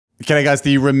Okay, guys,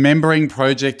 the Remembering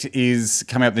Project is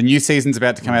coming up. The new season's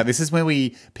about to come out. This is where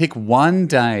we pick one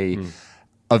day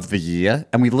of the year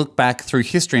and we look back through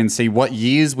history and see what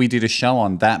years we did a show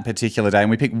on that particular day.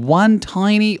 And we pick one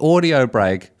tiny audio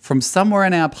break from somewhere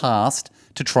in our past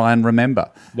to try and remember.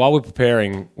 While we're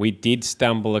preparing, we did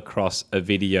stumble across a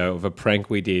video of a prank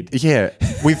we did. Yeah,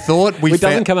 we thought we It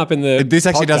doesn't come up in the This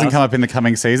actually doesn't podcast. come up in the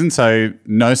coming season, so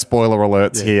no spoiler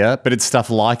alerts here, but it's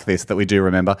stuff like this that we do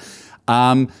remember.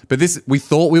 But this, we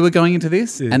thought we were going into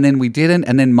this, and then we didn't.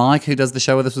 And then Mike, who does the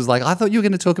show with us, was like, I thought you were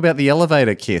going to talk about the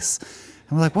elevator kiss.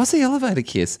 And we're like, what's the elevator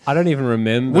kiss? I don't even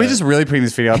remember. We're just really putting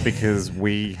this video up because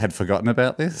we had forgotten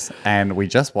about this, and we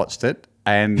just watched it,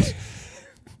 and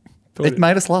it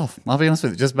made us laugh. I'll be honest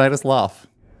with you, it just made us laugh.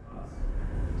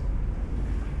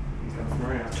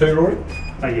 2, Rory?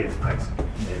 Oh, yeah, thanks.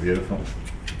 Yeah, beautiful.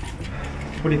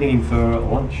 What are you thinking for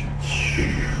lunch?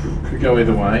 Could go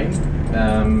either way.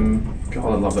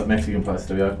 God, I'd love that Mexican place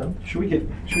to be open. Should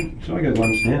I go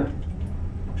lunch now? Do you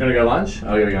want to go lunch?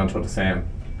 I gotta go and talk to Sam.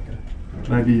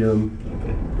 Maybe, Hey,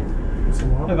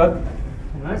 bud.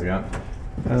 How's it going?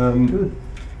 Good.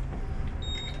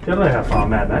 I don't know how far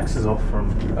Mad Max is off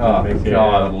from. Oh,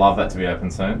 God, I'd love that to be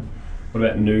open soon. What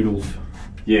about noodles?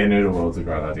 Yeah, Noodle World's a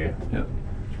great idea. Yeah.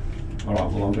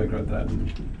 Alright, well, I'll go grab that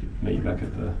and meet you back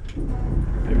at the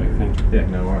big thing. Yeah,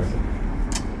 no worries.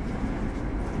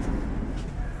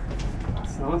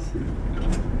 That's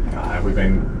nice. We've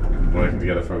been working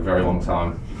together for a very long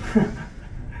time.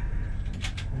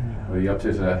 What are you up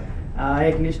to today?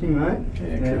 Air conditioning, mate.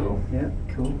 Yeah, cool. Yeah,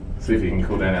 cool. See if you can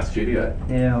cool down our studio.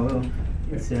 Yeah, I will.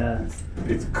 It's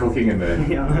It's cooking in there.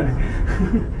 yeah, I know.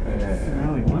 Yeah.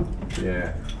 Oh, you want?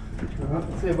 Yeah.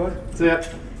 Alright, see you, bud. See ya.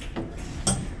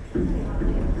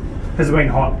 Has it been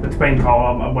hot? It's been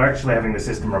cold. We're actually having the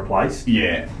system replaced.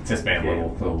 Yeah, it's just been a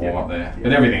little warm up there.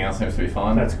 But everything else seems to be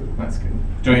fine. That's good. That's good.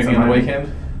 Do anything on the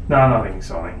weekend? No, nothing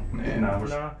exciting. Yeah.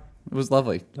 No. It was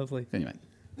lovely. Lovely. Anyway,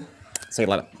 see you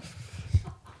later.